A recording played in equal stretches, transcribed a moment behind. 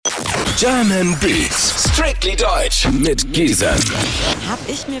German Beats, strictly deutsch mit Gizem. Hab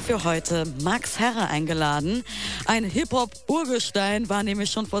ich mir für heute Herre eingeladen. Ein Hip-Hop-Urgestein, war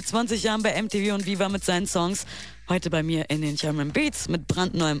nämlich schon vor 20 Jahren bei MTV und Viva mit seinen Songs. Heute bei mir in den German Beats mit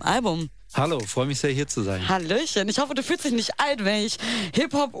brandneuem Album. Hallo, freue mich sehr, hier zu sein. Hallöchen, ich hoffe, du fühlst dich nicht alt, wenn ich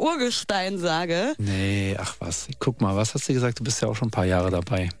Hip-Hop-Urgestein sage. Nee, ach was. Guck mal, was hast du gesagt? Du bist ja auch schon ein paar Jahre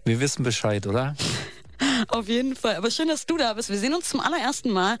dabei. Wir wissen Bescheid, oder? Auf jeden Fall. Aber schön, dass du da bist. Wir sehen uns zum allerersten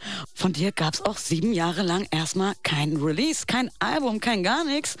Mal. Von dir gab es auch 7 Jahre lang erstmal kein Release, kein Album, kein gar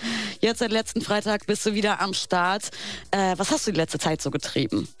nichts. Jetzt seit letzten Freitag bist du wieder am Start. Was hast du die letzte Zeit so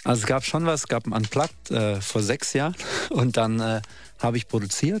getrieben? Also es gab schon was. Es gab ein Unplugged vor 6 Jahren. Und dann habe ich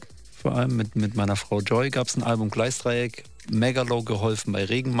produziert. Vor allem mit meiner Frau Joy gab es ein Album Gleisdreieck. Megalo geholfen bei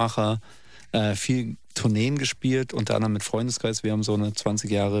Regenmacher. Viel Tourneen gespielt, unter anderem mit Freundeskreis. Wir haben so eine 20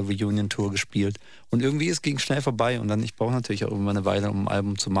 Jahre Reunion-Tour gespielt. Und irgendwie, es ging schnell vorbei. Und dann, ich brauche natürlich auch immer eine Weile, um ein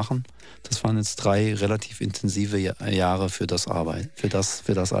Album zu machen. Das waren jetzt 3 relativ intensive Jahre für das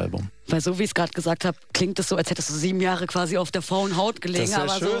Album. Weil so wie ich es gerade gesagt habe, klingt es so, als hättest du 7 Jahre quasi auf der faulen Haut gelegen. Das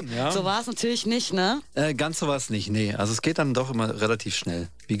aber schön, so, ja. So war es natürlich nicht, ne? Ganz so war es nicht, nee. Also es geht dann doch immer relativ schnell.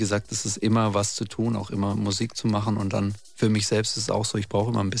 Wie gesagt, es ist immer was zu tun, auch immer Musik zu machen. Und dann für mich selbst ist es auch so, ich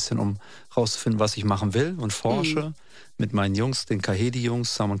brauche immer ein bisschen, um rauszufinden, was ich machen will und forsche. Mit meinen Jungs, den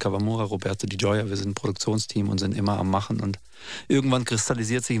Kahedi-Jungs, Simon Kawamura, Roberto Di Gioia, wir sind ein Produktionsteam und sind immer am Machen. Und irgendwann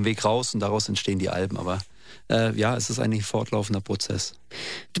kristallisiert sich ein Weg raus und daraus entstehen die Alben. Aber ja, es ist eigentlich ein fortlaufender Prozess.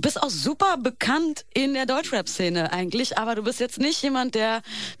 Du bist auch super bekannt in der Deutschrap-Szene eigentlich, aber du bist jetzt nicht jemand, den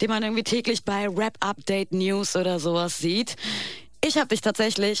man irgendwie täglich bei Rap-Update-News oder sowas sieht. Ich habe dich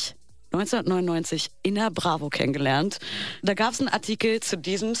tatsächlich 1999 in der Bravo kennengelernt. Da gab es einen Artikel zu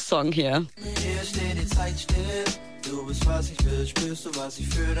diesem Song hier. Hier steht die Zeit still. Du bist, was ich will, spürst du, was ich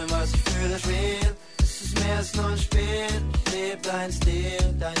fühle, was ich fühle, ist real. Es ist mehr als nur ein Spiel. Leb dein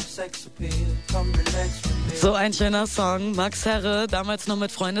Stil, dein Sexappeal. Komm, relax mit mir. So ein schöner Song. Herre, damals noch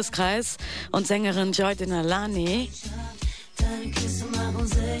mit Freundeskreis und Sängerin Joy Denalani. Deine Küsse machen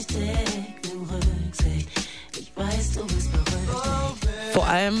süchtig, nimm Rücksicht. Ich weiß, du bist verrückt. Vor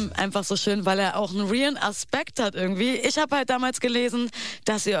allem einfach so schön, weil er auch einen realen Aspekt hat irgendwie. Ich habe halt damals gelesen,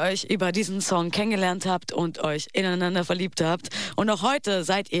 dass ihr euch über diesen Song kennengelernt habt und euch ineinander verliebt habt. Und auch heute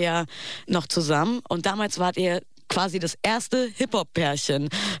seid ihr noch zusammen. Und damals wart ihr quasi das erste Hip-Hop-Pärchen.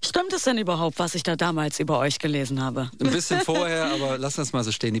 Stimmt es denn überhaupt, was ich da damals über euch gelesen habe? Ein bisschen vorher, aber lass uns mal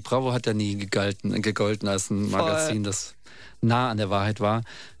so stehen. Die Bravo hat ja nie gegolten als ein Magazin, das nah an der Wahrheit war.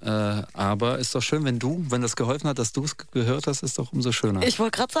 Aber ist doch schön, wenn das geholfen hat, dass du es gehört hast, ist doch umso schöner. Ich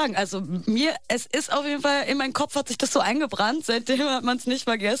wollte gerade sagen, also es ist auf jeden Fall, in meinen Kopf hat sich das so eingebrannt, seitdem hat man es nicht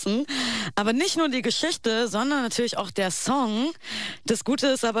vergessen. Aber nicht nur die Geschichte, sondern natürlich auch der Song. Das Gute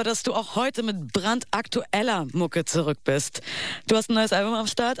ist aber, dass du auch heute mit brandaktueller Mucke zurück bist. Du hast ein neues Album am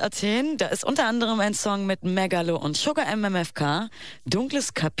Start, Athen. Da ist unter anderem ein Song mit Megalo und Sugar MMFK.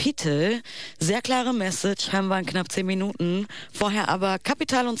 Dunkles Kapitel, sehr klare Message, haben wir in knapp 10 Minuten. Vorher aber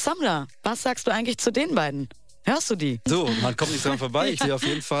Kapital und Sammler. Was sagst du eigentlich zu den beiden? Hörst du die? So, man kommt nicht dran vorbei. Ich sehe auf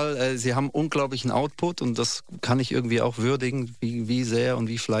jeden Fall, sie haben unglaublichen Output und das kann ich irgendwie auch würdigen, wie sehr und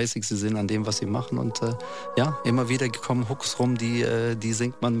wie fleißig sie sind an dem, was sie machen. Und ja, immer wieder kommen Hooks rum, die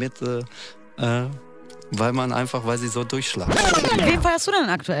singt man mit, weil sie so durchschlagen. Wen feierst du denn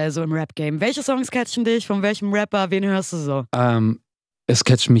aktuell so im Rap-Game? Welche Songs catchen dich? Von welchem Rapper? Wen hörst du so? Es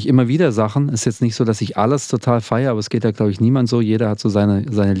catchen mich immer wieder Sachen. Ist jetzt nicht so, dass ich alles total feiere, aber es geht ja, glaube ich, niemand so. Jeder hat so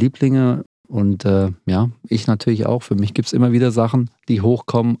seine Lieblinge und ja, ich natürlich auch. Für mich gibt es immer wieder Sachen, die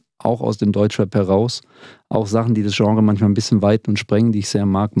hochkommen, auch aus dem Deutschrap heraus. Auch Sachen, die das Genre manchmal ein bisschen weiten und sprengen, die ich sehr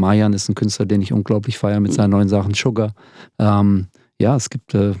mag. Mayan ist ein Künstler, den ich unglaublich feiere mit seinen neuen Sachen. Sugar. Ja, es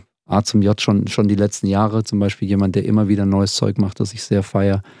gibt A zum J schon die letzten Jahre. Zum Beispiel jemand, der immer wieder neues Zeug macht, das ich sehr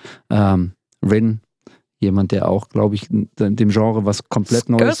feiere. Rin. Jemand, der auch, glaube ich, dem Genre was komplett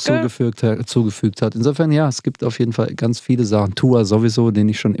Neues zugefügt hat. Insofern, ja, es gibt auf jeden Fall ganz viele Sachen. Tua sowieso, den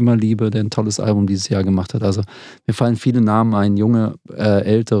ich schon immer liebe, der ein tolles Album dieses Jahr gemacht hat. Also mir fallen viele Namen ein, junge,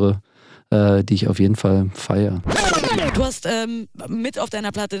 ältere, die ich auf jeden Fall feiere. Du hast mit auf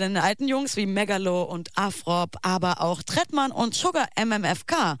deiner Platte deine alten Jungs wie Megalo und Afrop, aber auch Trettmann und Sugar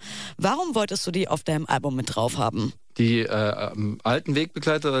MMFK. Warum wolltest du die auf deinem Album mit drauf haben? Die alten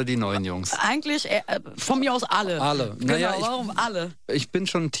Wegbegleiter oder die neuen Jungs? Eigentlich von mir aus alle. Alle. Genau, Naja, warum alle? Ich bin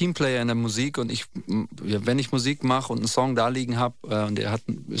schon ein Teamplayer in der Musik und wenn ich Musik mache und einen Song da liegen habe und der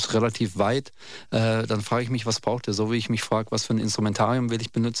ist relativ weit, dann frage ich mich, was braucht der? So wie ich mich frage, was für ein Instrumentarium will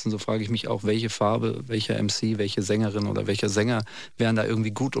ich benutzen, so frage ich mich auch, welche Farbe, welcher MC, welche Sängerin oder welcher Sänger wären da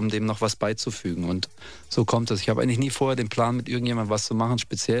irgendwie gut, um dem noch was beizufügen. Und so kommt es. Ich habe eigentlich nie vorher den Plan, mit irgendjemandem was zu machen,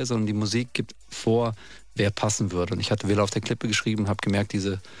 speziell, sondern die Musik gibt vor, wer passen würde. Und ich hatte Villa auf der Klippe geschrieben, habe gemerkt,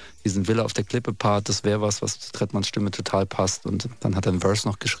 diesen Villa auf der Klippe-Part, das wäre was zu Trettmanns Stimme total passt. Und dann hat er einen Verse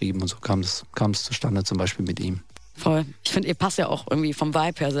noch geschrieben und so kam es zustande, zum Beispiel mit ihm. Voll. Ich finde, ihr passt ja auch irgendwie vom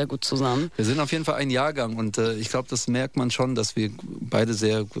Vibe her sehr gut zusammen. Wir sind auf jeden Fall ein Jahrgang und ich glaube, das merkt man schon, dass wir beide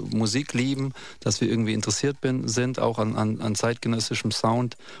sehr Musik lieben, dass wir irgendwie interessiert sind, auch an zeitgenössischem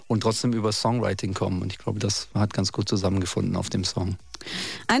Sound und trotzdem über Songwriting kommen. Und ich glaube, das hat ganz gut zusammengefunden auf dem Song.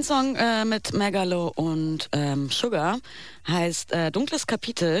 Ein Song mit Megalo und Sugar heißt Dunkles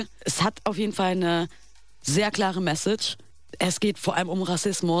Kapitel. Es hat auf jeden Fall eine sehr klare Message. Es geht vor allem um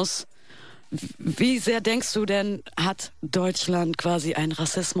Rassismus. Wie sehr denkst du denn, hat Deutschland quasi ein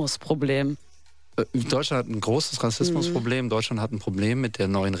Rassismusproblem? Deutschland hat ein großes Rassismusproblem. Deutschland hat ein Problem mit der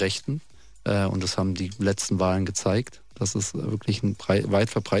neuen Rechten. Und das haben die letzten Wahlen gezeigt, dass es wirklich ein weit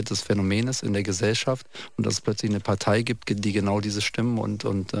verbreitetes Phänomen ist in der Gesellschaft und dass es plötzlich eine Partei gibt, die genau diese Stimmen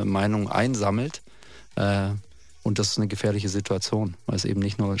und Meinungen einsammelt. Und das ist eine gefährliche Situation, weil es eben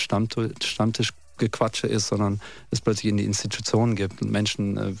nicht nur Stammtischgequatsche ist, sondern es plötzlich in die Institutionen gibt und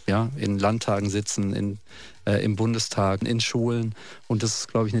Menschen in Landtagen sitzen, im Bundestag, in Schulen. Und das ist,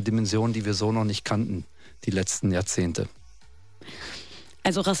 glaube ich, eine Dimension, die wir so noch nicht kannten, die letzten Jahrzehnte.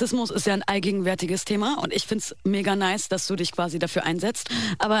 Also Rassismus ist ja ein allgegenwärtiges Thema und ich finde es mega nice, dass du dich quasi dafür einsetzt.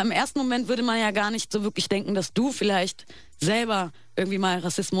 Aber im ersten Moment würde man ja gar nicht so wirklich denken, dass du vielleicht selber irgendwie mal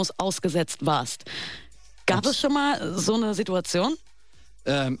Rassismus ausgesetzt warst. Gab es schon mal so eine Situation?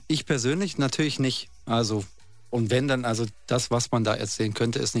 Ich persönlich natürlich nicht. Und wenn dann, das, was man da erzählen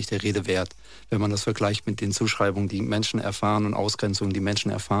könnte, ist nicht der Rede wert. Wenn man das vergleicht mit den Zuschreibungen, die Menschen erfahren und Ausgrenzungen, die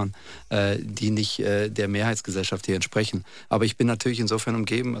Menschen erfahren, die nicht der Mehrheitsgesellschaft hier entsprechen. Aber ich bin natürlich insofern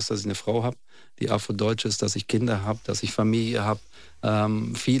umgeben, dass ich eine Frau habe, die afrodeutsch ist, dass ich Kinder habe, dass ich Familie habe,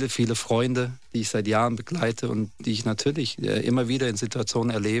 viele, viele Freunde, die ich seit Jahren begleite und die ich natürlich immer wieder in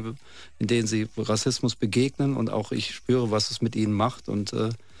Situationen erlebe, in denen sie Rassismus begegnen und auch ich spüre, was es mit ihnen macht. Und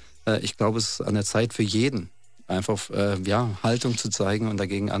ich glaube, es ist an der Zeit für jeden, einfach Haltung zu zeigen und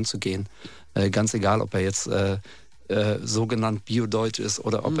dagegen anzugehen. Ganz egal, ob er jetzt sogenannt biodeutsch ist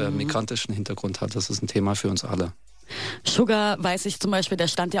oder ob er einen migrantischen Hintergrund hat. Das ist ein Thema für uns alle. Sugar, weiß ich zum Beispiel, der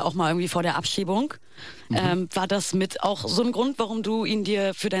stand ja auch mal irgendwie vor der Abschiebung. War das mit auch so ein Grund, warum du ihn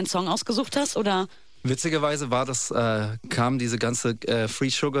dir für deinen Song ausgesucht hast, oder? Witzigerweise kam diese ganze Free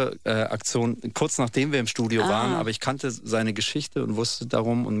Sugar Aktion kurz nachdem wir im Studio waren, aber ich kannte seine Geschichte und wusste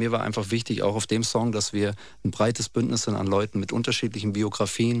darum und mir war einfach wichtig, auch auf dem Song, dass wir ein breites Bündnis sind an Leuten mit unterschiedlichen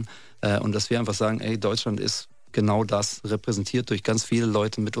Biografien und dass wir einfach sagen, ey, Deutschland ist genau das, repräsentiert durch ganz viele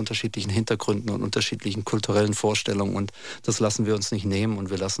Leute mit unterschiedlichen Hintergründen und unterschiedlichen kulturellen Vorstellungen und das lassen wir uns nicht nehmen und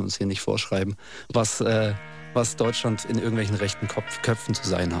wir lassen uns hier nicht vorschreiben, was Deutschland in irgendwelchen rechten Köpfen zu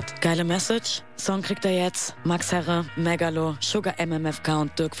sein hat. Geile Message. Song kriegt er jetzt. Max Herre, Megalo, Sugar MMFK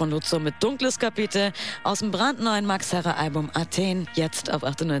und Dirk von Lutzow mit Dunkles Kapitel aus dem brandneuen Max Herre Album Athen, jetzt auf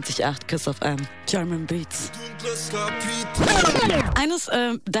 98.8 Kiss of German Beats. Eines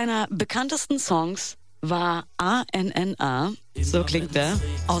deiner bekanntesten Songs war ANNA, so klingt der,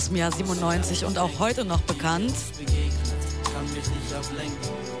 aus dem Jahr 97 und auch heute noch bekannt.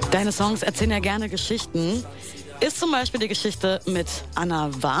 Deine Songs erzählen ja gerne Geschichten. Ist zum Beispiel die Geschichte mit Anna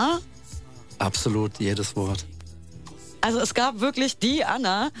wahr? Absolut, jedes Wort. Also es gab wirklich die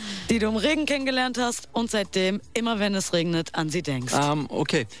Anna, die du im Regen kennengelernt hast und seitdem, immer wenn es regnet, an sie denkst.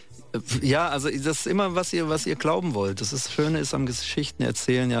 Okay. Ja, also das ist immer, was ihr glauben wollt. Das Schöne ist am Geschichten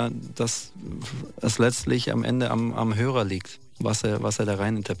erzählen ja, dass es letztlich am Ende am Hörer liegt, was er da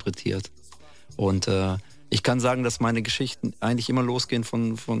rein interpretiert. Und ich kann sagen, dass meine Geschichten eigentlich immer losgehen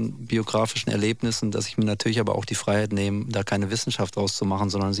von biografischen Erlebnissen, dass ich mir natürlich aber auch die Freiheit nehme, da keine Wissenschaft draus zu machen,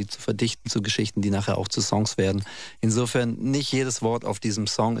 sondern sie zu verdichten zu Geschichten, die nachher auch zu Songs werden. Insofern nicht jedes Wort auf diesem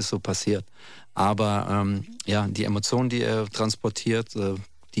Song ist so passiert. Aber die Emotion, die er transportiert,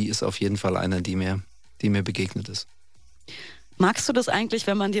 die ist auf jeden Fall eine, die mir begegnet ist. Magst du das eigentlich,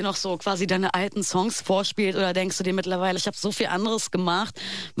 wenn man dir noch so quasi deine alten Songs vorspielt oder denkst du dir mittlerweile, ich habe so viel anderes gemacht,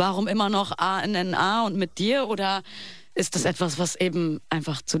 warum immer noch ANNA und mit dir, oder ist das etwas, was eben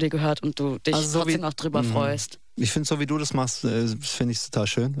einfach zu dir gehört und du dich trotzdem noch drüber freust? Ich finde, so wie du das machst, finde ich es total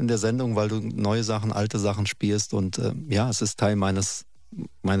schön in der Sendung, weil du neue Sachen, alte Sachen spielst und es ist Teil meines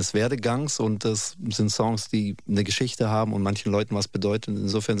Werdegangs und das sind Songs, die eine Geschichte haben und manchen Leuten was bedeuten.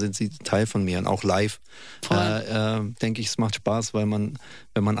 Insofern sind sie Teil von mir und auch live. Denke ich, es macht Spaß, weil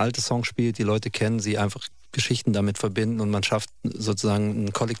wenn man alte Songs spielt, die Leute kennen, sie einfach Geschichten damit verbinden und man schafft sozusagen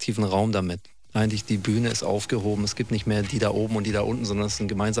einen kollektiven Raum damit. Eigentlich die Bühne ist aufgehoben, es gibt nicht mehr die da oben und die da unten, sondern es ist ein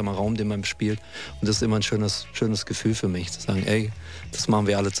gemeinsamer Raum, den man spielt und das ist immer ein schönes Gefühl für mich, zu sagen, ey, das machen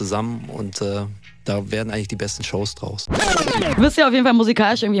wir alle zusammen und da werden eigentlich die besten Shows draus. Du bist ja auf jeden Fall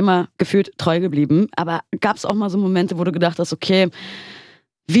musikalisch irgendwie immer gefühlt treu geblieben, aber gab es auch mal so Momente, wo du gedacht hast, okay,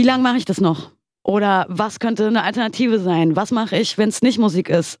 wie lange mache ich das noch? Oder was könnte eine Alternative sein? Was mache ich, wenn es nicht Musik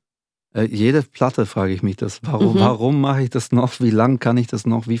ist? Jede Platte frage ich mich das. Warum mache ich das noch? Wie lang kann ich das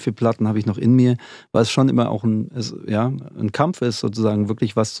noch? Wie viele Platten habe ich noch in mir? Weil es schon immer auch ein Kampf ist, sozusagen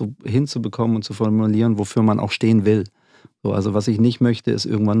wirklich was hinzubekommen und zu formulieren, wofür man auch stehen will. So, also was ich nicht möchte, ist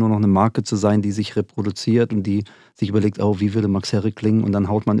irgendwann nur noch eine Marke zu sein, die sich reproduziert und die sich überlegt, oh, wie würde Max Herre klingen? Und dann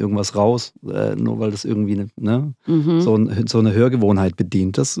haut man irgendwas raus, nur weil das irgendwie so eine Hörgewohnheit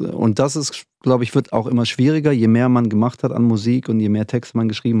bedient. Das ist, glaube ich, wird auch immer schwieriger, je mehr man gemacht hat an Musik und je mehr Texte man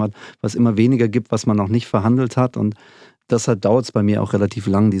geschrieben hat, was immer weniger gibt, was man noch nicht verhandelt hat. Und deshalb dauert es bei mir auch relativ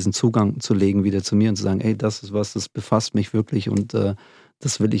lang, diesen Zugang zu legen wieder zu mir und zu sagen, ey, das ist was, das befasst mich wirklich und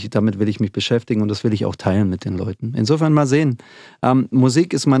damit will ich mich beschäftigen und das will ich auch teilen mit den Leuten. Insofern mal sehen.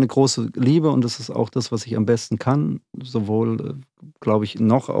 Musik ist meine große Liebe und das ist auch das, was ich am besten kann. Sowohl, glaube ich,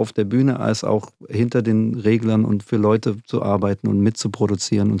 noch auf der Bühne als auch hinter den Reglern und für Leute zu arbeiten und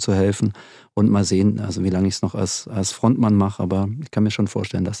mitzuproduzieren und zu helfen. Und mal sehen, also wie lange ich es noch als Frontmann mache. Aber ich kann mir schon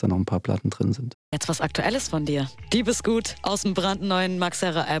vorstellen, dass da noch ein paar Platten drin sind. Jetzt was Aktuelles von dir. Diebesgut aus dem brandneuen Max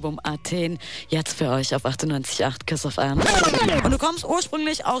Herre Album Athen. Jetzt für euch auf 98.8 Kiss of Iron. Und du kommst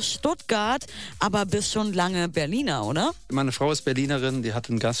ursprünglich aus Stuttgart, aber bist schon lange Berliner, oder? Meine Frau ist Berlinerin, die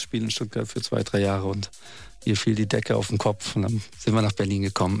hatte ein Gastspiel in Stuttgart für 2-3 Jahre und ihr fiel die Decke auf den Kopf und dann sind wir nach Berlin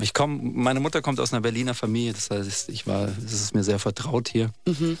gekommen. Meine Mutter kommt aus einer Berliner Familie, das heißt, es ist mir sehr vertraut hier.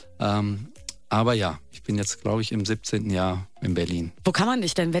 Aber ja, ich bin jetzt, glaube ich, im 17. Jahr in Berlin. Wo kann man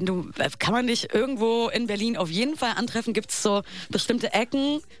dich denn, kann man dich irgendwo in Berlin auf jeden Fall antreffen? Gibt es so bestimmte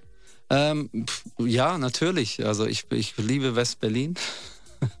Ecken? Ja, natürlich. Also ich liebe West-Berlin.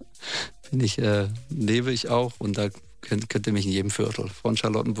 Lebe ich auch und da könnt ihr mich in jedem Viertel. Von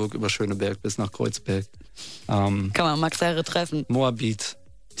Charlottenburg über Schöneberg bis nach Kreuzberg. Kann man Max Herre treffen. Moabit,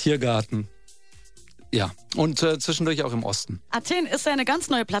 Tiergarten. Ja, und zwischendurch auch im Osten. Athen ist ja eine ganz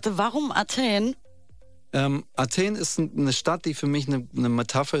neue Platte. Warum Athen? Athen ist eine Stadt, die für mich eine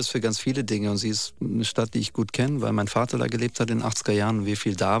Metapher ist für ganz viele Dinge. Und sie ist eine Stadt, die ich gut kenne, weil mein Vater da gelebt hat in den 80er Jahren und wir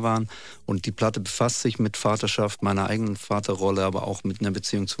viel da waren. Und die Platte befasst sich mit Vaterschaft, meiner eigenen Vaterrolle, aber auch mit einer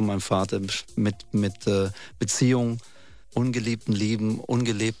Beziehung zu meinem Vater, mit Beziehung, ungeliebten Lieben,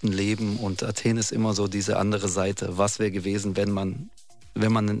 ungelebten Leben. Und Athen ist immer so diese andere Seite. Was wäre gewesen, wenn man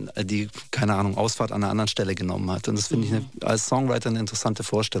die, keine Ahnung, Ausfahrt an einer anderen Stelle genommen hat. Und das finde ich als Songwriter eine interessante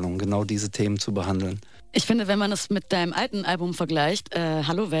Vorstellung, genau diese Themen zu behandeln. Ich finde, wenn man es mit deinem alten Album vergleicht,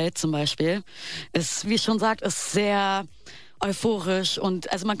 Hallo Welt zum Beispiel, ist, wie ich schon sagt, ist sehr euphorisch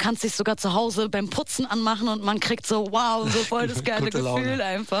und also man kann es sich sogar zu Hause beim Putzen anmachen und man kriegt so, wow, so voll das geile Gefühl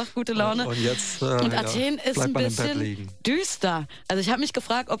einfach, gute Laune. Und jetzt und Athen ist ein bisschen düster. Also ich habe mich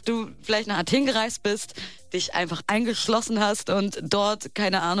gefragt, ob du vielleicht nach Athen gereist bist, dich einfach eingeschlossen hast und dort,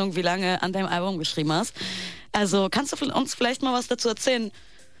 keine Ahnung, wie lange an deinem Album geschrieben hast. Also kannst du uns vielleicht mal was dazu erzählen?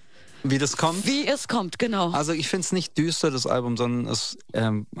 Wie das kommt? Wie es kommt, genau. Also ich finde es nicht düster, das Album, sondern es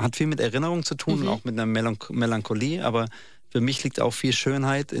hat viel mit Erinnerung zu tun und auch mit einer Melancholie, aber für mich liegt auch viel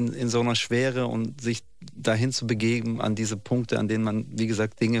Schönheit in so einer Schwere und sich dahin zu begeben an diese Punkte, an denen man, wie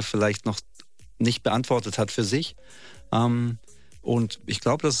gesagt, Dinge vielleicht noch nicht beantwortet hat für sich. Und ich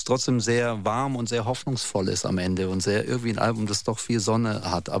glaube, dass es trotzdem sehr warm und sehr hoffnungsvoll ist am Ende und sehr irgendwie ein Album, das doch viel Sonne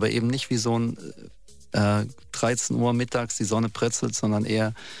hat, aber eben nicht wie so ein 13 Uhr mittags die Sonne pretzelt, sondern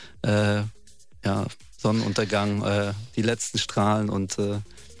eher Sonnenuntergang, die letzten Strahlen und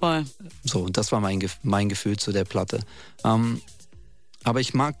voll. So, und das war mein Gefühl zu der Platte. Aber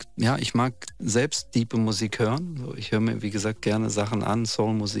ich mag selbst tiefe Musik hören. Ich höre mir, wie gesagt, gerne Sachen an,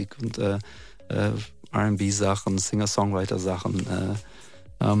 Soulmusik und R&B-Sachen, Singer-Songwriter-Sachen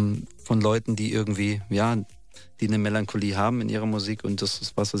von Leuten, die irgendwie, die eine Melancholie haben in ihrer Musik und das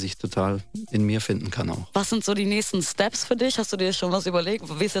ist was ich total in mir finden kann auch. Was sind so die nächsten Steps für dich? Hast du dir schon was überlegt,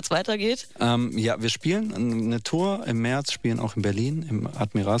 wie es jetzt weitergeht? Wir spielen eine Tour im März, spielen auch in Berlin im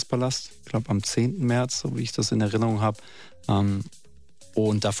Admiralspalast, ich glaube am 10. März, so wie ich das in Erinnerung habe.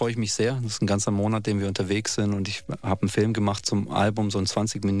 Und da freue ich mich sehr. Das ist ein ganzer Monat, den wir unterwegs sind und ich habe einen Film gemacht zum Album, so ein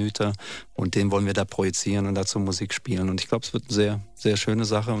 20 Minuten und den wollen wir da projizieren und dazu Musik spielen und ich glaube, es wird eine sehr, sehr schöne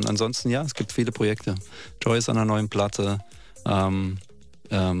Sache und ansonsten, es gibt viele Projekte. Joy ist an einer neuen Platte.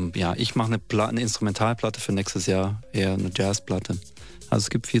 Ich mache eine Instrumentalplatte für nächstes Jahr, eher eine Jazzplatte. Also es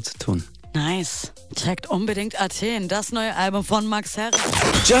gibt viel zu tun. Nice. Checkt unbedingt Athen, das neue Album von Max Herre.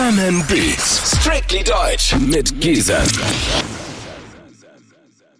 German Beats, strictly deutsch mit Gizem.